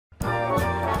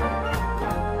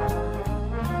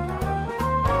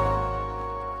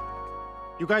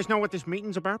You guys know what this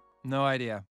meeting's about? No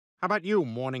idea. How about you,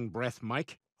 morning breath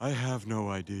Mike? I have no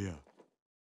idea.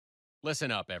 Listen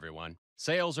up, everyone.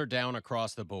 Sales are down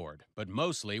across the board, but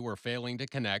mostly we're failing to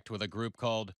connect with a group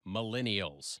called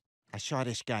millennials. I saw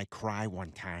this guy cry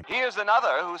one time. Here's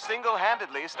another who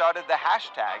single-handedly started the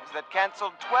hashtags that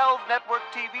canceled 12 network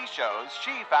TV shows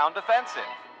she found offensive.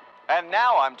 And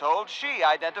now I'm told she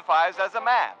identifies as a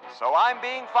man, so I'm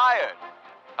being fired.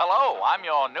 Hello, I'm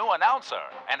your new announcer,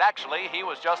 and actually, he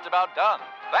was just about done.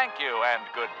 Thank you, and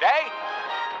good day.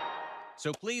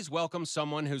 So please welcome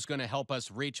someone who's going to help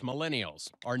us reach millennials,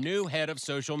 our new head of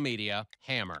social media,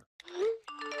 Hammer.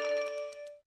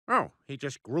 Oh, he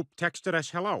just group texted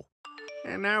us hello.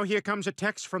 And now here comes a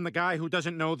text from the guy who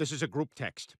doesn't know this is a group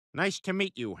text. Nice to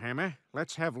meet you, Hammer.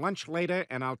 Let's have lunch later,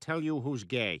 and I'll tell you who's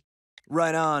gay.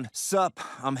 Right on. Sup,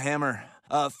 I'm Hammer.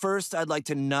 First, I'd like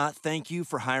to not thank you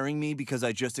for hiring me because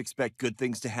I just expect good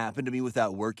things to happen to me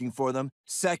without working for them.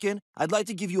 Second, I'd like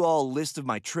to give you all a list of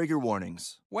my trigger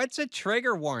warnings. What's a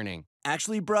trigger warning?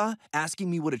 Actually, bruh,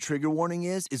 asking me what a trigger warning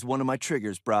is one of my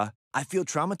triggers, bruh. I feel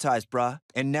traumatized, bruh.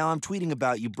 And now I'm tweeting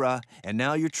about you, bruh. And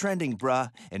now you're trending,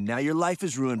 bruh. And now your life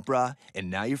is ruined, bruh. And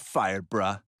now you're fired,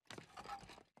 bruh.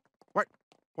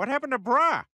 What happened to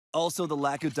Bra? Also, the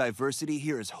lack of diversity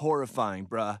here is horrifying,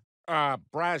 bruh.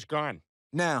 Bra's gone.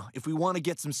 Now, if we want to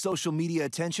get some social media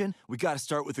attention, we gotta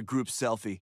start with a group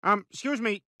selfie. Excuse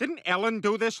me, didn't Ellen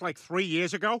do this like 3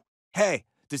 years ago? Hey,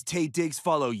 does Tay Diggs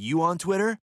follow you on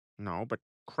Twitter? No, but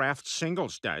Kraft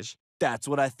Singles does. That's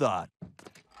what I thought.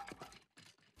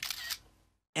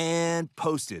 And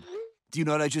posted. Do you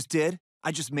know what I just did?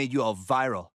 I just made you all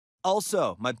viral.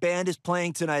 Also, my band is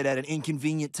playing tonight at an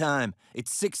inconvenient time.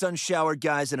 It's 6 unshowered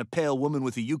guys and a pale woman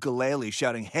with a ukulele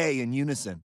shouting hey in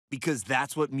unison. Because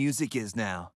that's what music is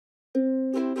now.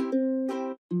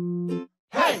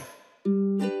 Hey!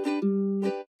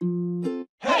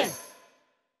 Hey!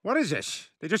 What is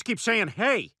this? They just keep saying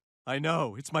hey. I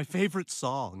know, it's my favorite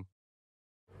song.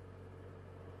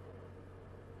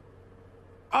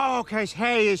 Oh, 'cause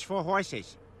hay is for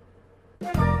horses.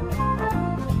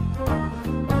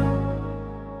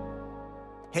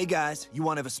 Hey guys, you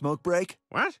want to have a smoke break?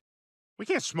 What? We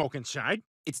can't smoke inside.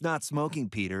 It's not smoking,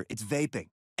 Peter. It's vaping.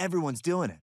 Everyone's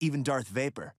doing it, even Darth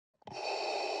Vapor.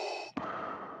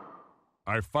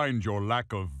 I find your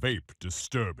lack of vape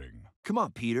disturbing. Come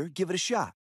on, Peter, give it a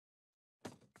shot.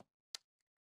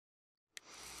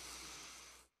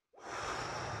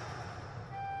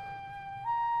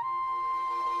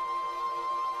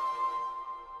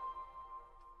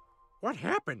 What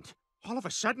happened? All of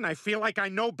a sudden, I feel like I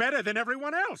know better than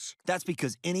everyone else. That's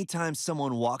because anytime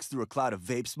someone walks through a cloud of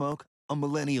vape smoke, a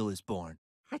millennial is born.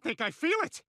 I think I feel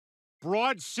it.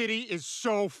 Broad City is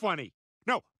so funny.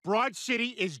 No, Broad City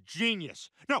is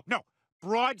genius. No,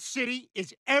 Broad City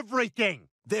is everything.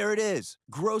 There it is,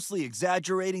 grossly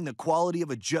exaggerating the quality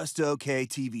of a just okay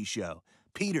TV show.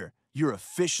 Peter, you're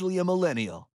officially a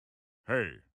millennial.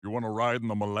 Hey, you want to ride in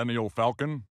the Millennial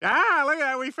Falcon? Ah, look at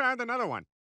that, we found another one.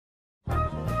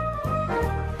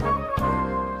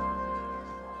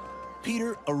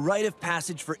 Peter, a rite of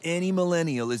passage for any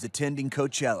millennial is attending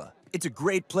Coachella. It's a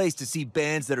great place to see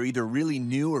bands that are either really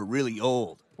new or really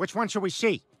old. Which one should we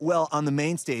see? Well, on the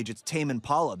main stage, it's Tame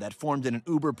Impala that formed in an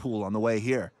Uber pool on the way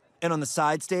here. And on the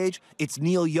side stage, it's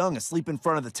Neil Young asleep in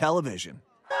front of the television.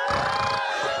 I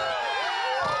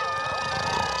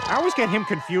always get him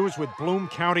confused with Bloom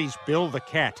County's Bill the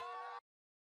Cat.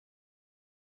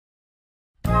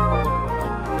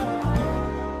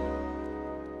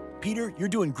 Peter, you're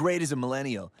doing great as a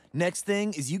millennial. Next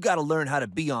thing is you gotta learn how to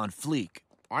be on fleek.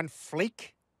 On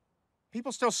fleek?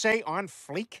 People still say on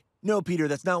fleek? No, Peter,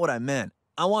 that's not what I meant.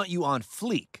 I want you on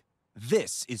fleek.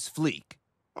 This is fleek.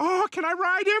 Oh, can I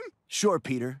ride him? Sure,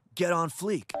 Peter. Get on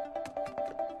fleek.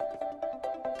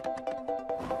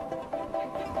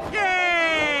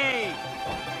 Yay!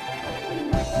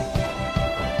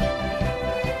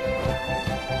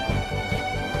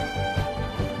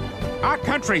 Our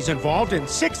country's involved in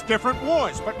 6 different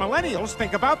wars, but millennials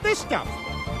think about this stuff.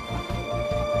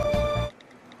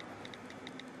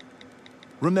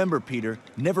 Remember, Peter,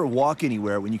 never walk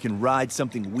anywhere when you can ride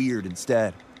something weird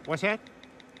instead. What's that?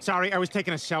 Sorry, I was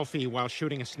taking a selfie while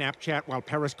shooting a Snapchat, while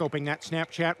periscoping that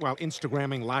Snapchat, while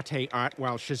Instagramming latte art,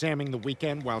 while Shazamming The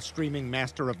Weeknd, while streaming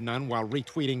Master of None, while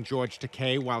retweeting George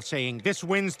Takei, while saying, this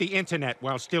wins the internet,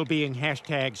 while still being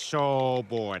hashtag so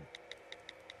bored.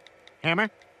 Hammer?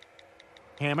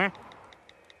 Hammer?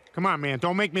 Come on, man,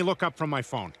 don't make me look up from my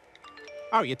phone.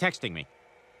 Oh, you're texting me.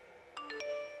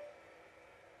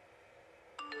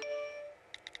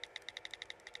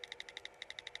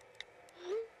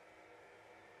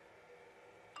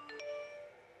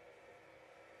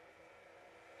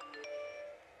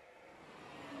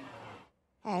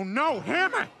 Oh, no,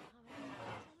 Hammer!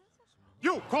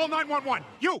 You, call 911.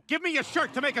 You, give me your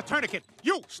shirt to make a tourniquet.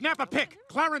 You, snap a pic.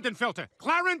 Clarendon filter.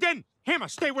 Clarendon! Hammer,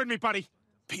 stay with me, buddy.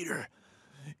 Peter,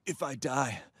 if I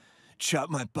die, chop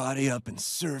my body up and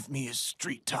serve me as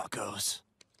street tacos.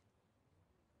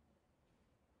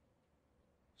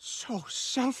 So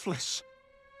selfless.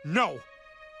 No,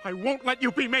 I won't let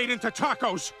you be made into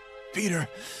tacos. Peter,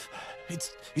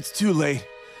 it's too late.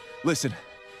 Listen,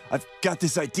 I've got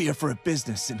this idea for a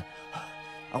business, and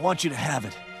I want you to have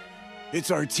it. It's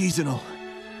artisanal.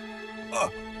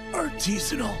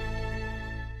 Artisanal.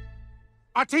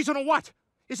 Artisanal what?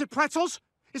 Is it pretzels?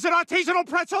 Is it artisanal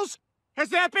pretzels? Has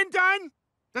that been done?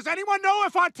 Does anyone know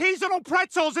if artisanal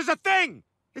pretzels is a thing?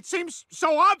 It seems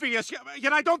so obvious,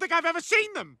 yet I don't think I've ever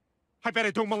seen them. I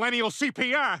better do millennial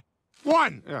CPR.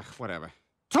 1. Ugh, whatever.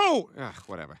 2. Ugh,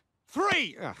 whatever.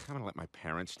 3. Ugh, I'm gonna let my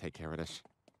parents take care of this.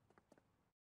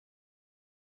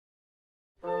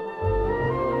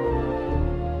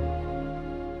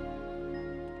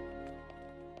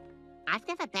 I've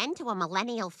never been to a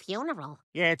millennial funeral.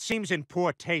 Yeah, it seems in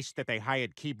poor taste that they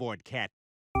hired Keyboard Cat.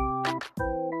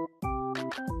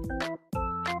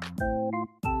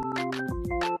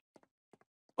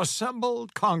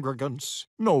 Assembled congregants,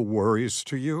 no worries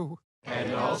to you.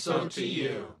 And also to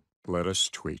you. Let us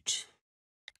tweet.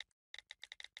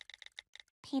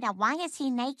 Peter, why is he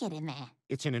naked in there?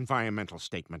 It's an environmental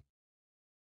statement.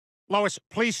 Lois,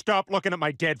 please stop looking at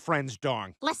my dead friend's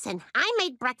dong. Listen, I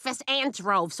made breakfast and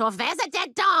drove, so if there's a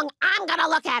dead dong, I'm gonna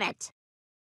look at it.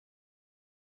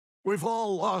 We've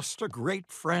all lost a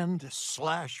great friend,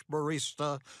 slash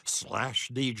barista, slash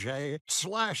DJ,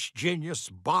 slash genius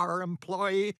bar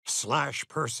employee, slash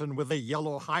person with a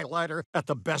yellow highlighter at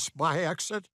the Best Buy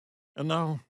exit. And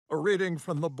now, a reading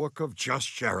from the book of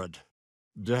Just Jared.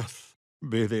 Death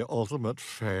be the ultimate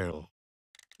fail.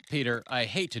 Peter, I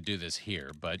hate to do this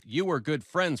here, but you were good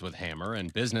friends with Hammer,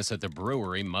 and business at the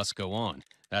brewery must go on.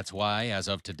 That's why, as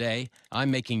of today,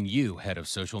 I'm making you head of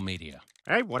social media.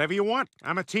 Hey, whatever you want.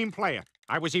 I'm a team player.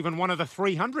 I was even one of the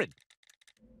 300.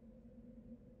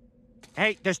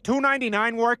 Hey, does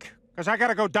 $2.99 work? Because I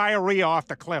gotta go diarrhea off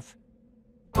the cliff.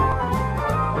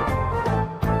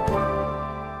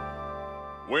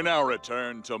 We now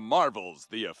return to Marvel's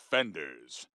The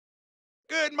Offenders.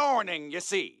 Good morning, you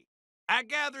see. I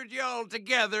gathered y'all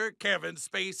together, Kevin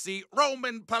Spacey,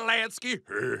 Roman Polanski,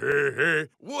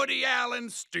 Woody Allen,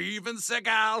 Steven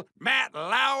Seagal, Matt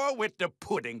Lauer with the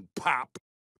pudding pop,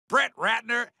 Brett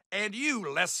Ratner, and you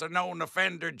lesser-known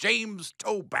offender, James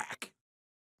Toback.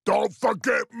 Don't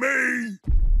forget me!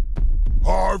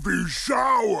 Harvey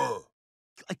Shower!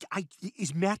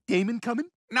 Is Matt Damon coming?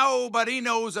 No, but he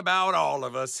knows about all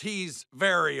of us. He's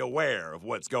very aware of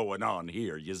what's going on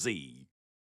here, you see.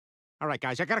 All right,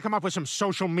 guys, I gotta come up with some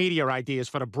social media ideas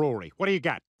for the brewery. What do you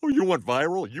got? Oh, you want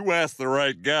viral? You asked the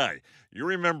right guy. You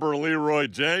remember Leroy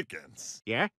Jenkins?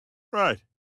 Yeah? Right.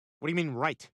 What do you mean,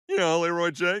 right? You know, Leroy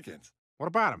Jenkins. What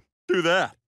about him? Do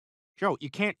that. Joe,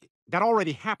 you can't... That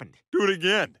already happened. Do it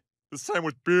again. This time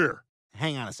with beer.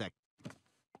 Hang on a sec.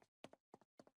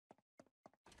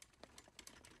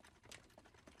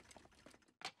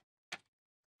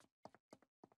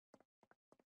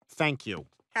 Thank you.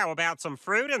 How about some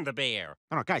fruit in the beer?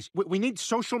 No, guys, we need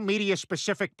social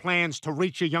media-specific plans to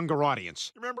reach a younger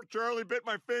audience. Remember Charlie bit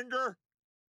my finger?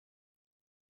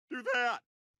 Do that.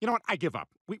 You know what? I give up.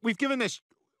 We've given this,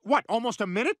 what, almost a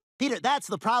minute? Peter, that's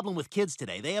the problem with kids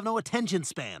today. They have no attention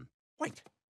span. Wait,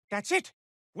 that's it.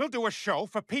 We'll do a show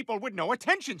for people with no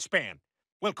attention span.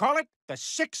 We'll call it the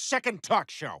 6-Second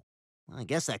Talk Show. Well, I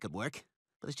guess that could work.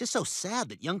 But it's just so sad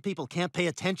that young people can't pay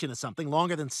attention to something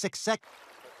longer than 6 seconds.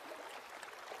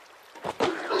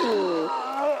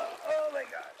 Oh, my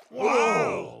God.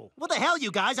 Whoa! What the hell,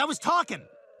 you guys? I was talking.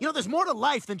 You know, there's more to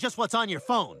life than just what's on your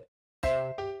phone.